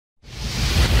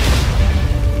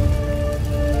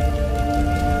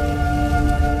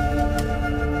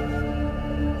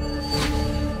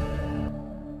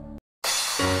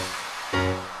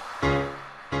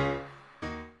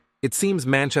It seems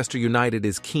Manchester United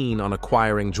is keen on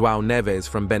acquiring João Neves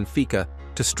from Benfica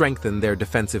to strengthen their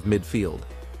defensive midfield.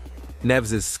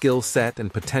 Neves' skill set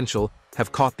and potential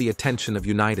have caught the attention of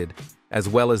United, as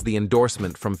well as the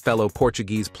endorsement from fellow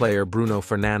Portuguese player Bruno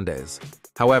Fernandes.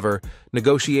 However,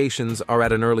 negotiations are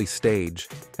at an early stage,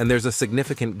 and there's a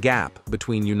significant gap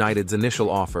between United's initial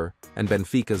offer and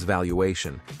Benfica's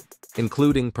valuation.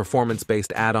 Including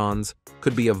performance-based add-ons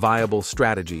could be a viable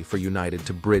strategy for United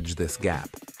to bridge this gap.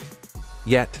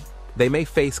 Yet, they may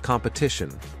face competition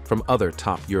from other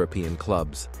top European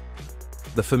clubs.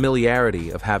 The familiarity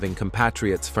of having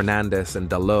compatriots Fernandes and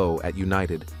Dalot at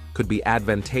United could be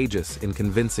advantageous in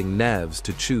convincing Neves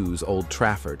to choose Old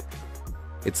Trafford.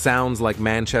 It sounds like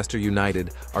Manchester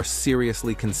United are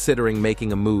seriously considering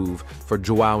making a move for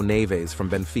João Neves from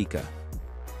Benfica.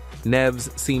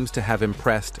 Neves seems to have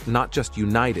impressed not just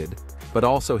United, but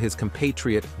also his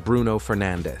compatriot Bruno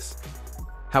Fernandes.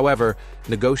 However,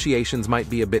 negotiations might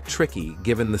be a bit tricky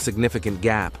given the significant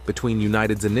gap between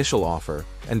United's initial offer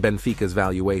and Benfica's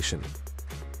valuation.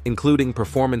 Including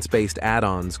performance-based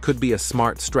add-ons could be a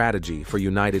smart strategy for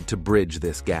United to bridge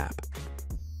this gap.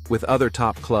 With other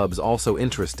top clubs also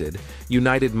interested,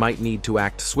 United might need to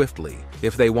act swiftly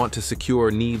if they want to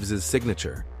secure Neves'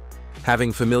 signature.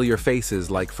 Having familiar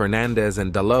faces like Fernandes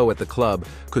and Dalot at the club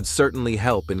could certainly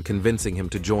help in convincing him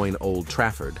to join Old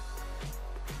Trafford.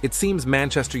 It seems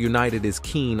Manchester United is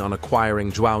keen on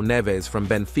acquiring João Neves from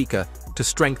Benfica to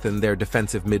strengthen their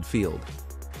defensive midfield.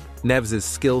 Neves'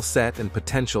 skill set and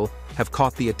potential have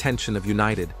caught the attention of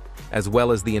United, as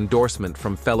well as the endorsement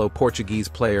from fellow Portuguese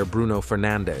player Bruno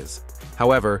Fernandes.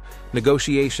 However,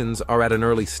 negotiations are at an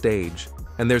early stage,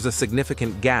 and there's a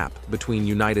significant gap between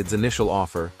United's initial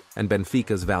offer and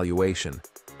Benfica's valuation.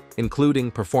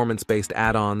 Including performance-based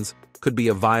add-ons could be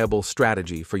a viable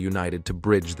strategy for United to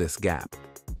bridge this gap.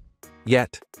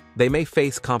 Yet, they may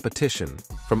face competition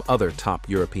from other top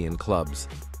European clubs.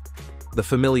 The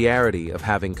familiarity of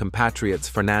having compatriots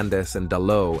Fernandes and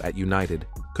Dalot at United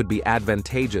could be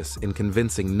advantageous in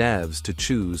convincing Neves to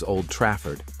choose Old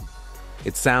Trafford.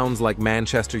 It sounds like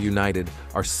Manchester United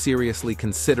are seriously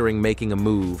considering making a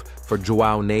move for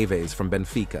João Neves from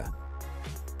Benfica.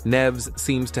 Neves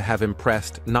seems to have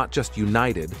impressed not just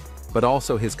United, but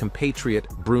also his compatriot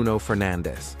Bruno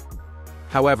Fernandes.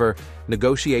 However,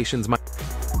 negotiations might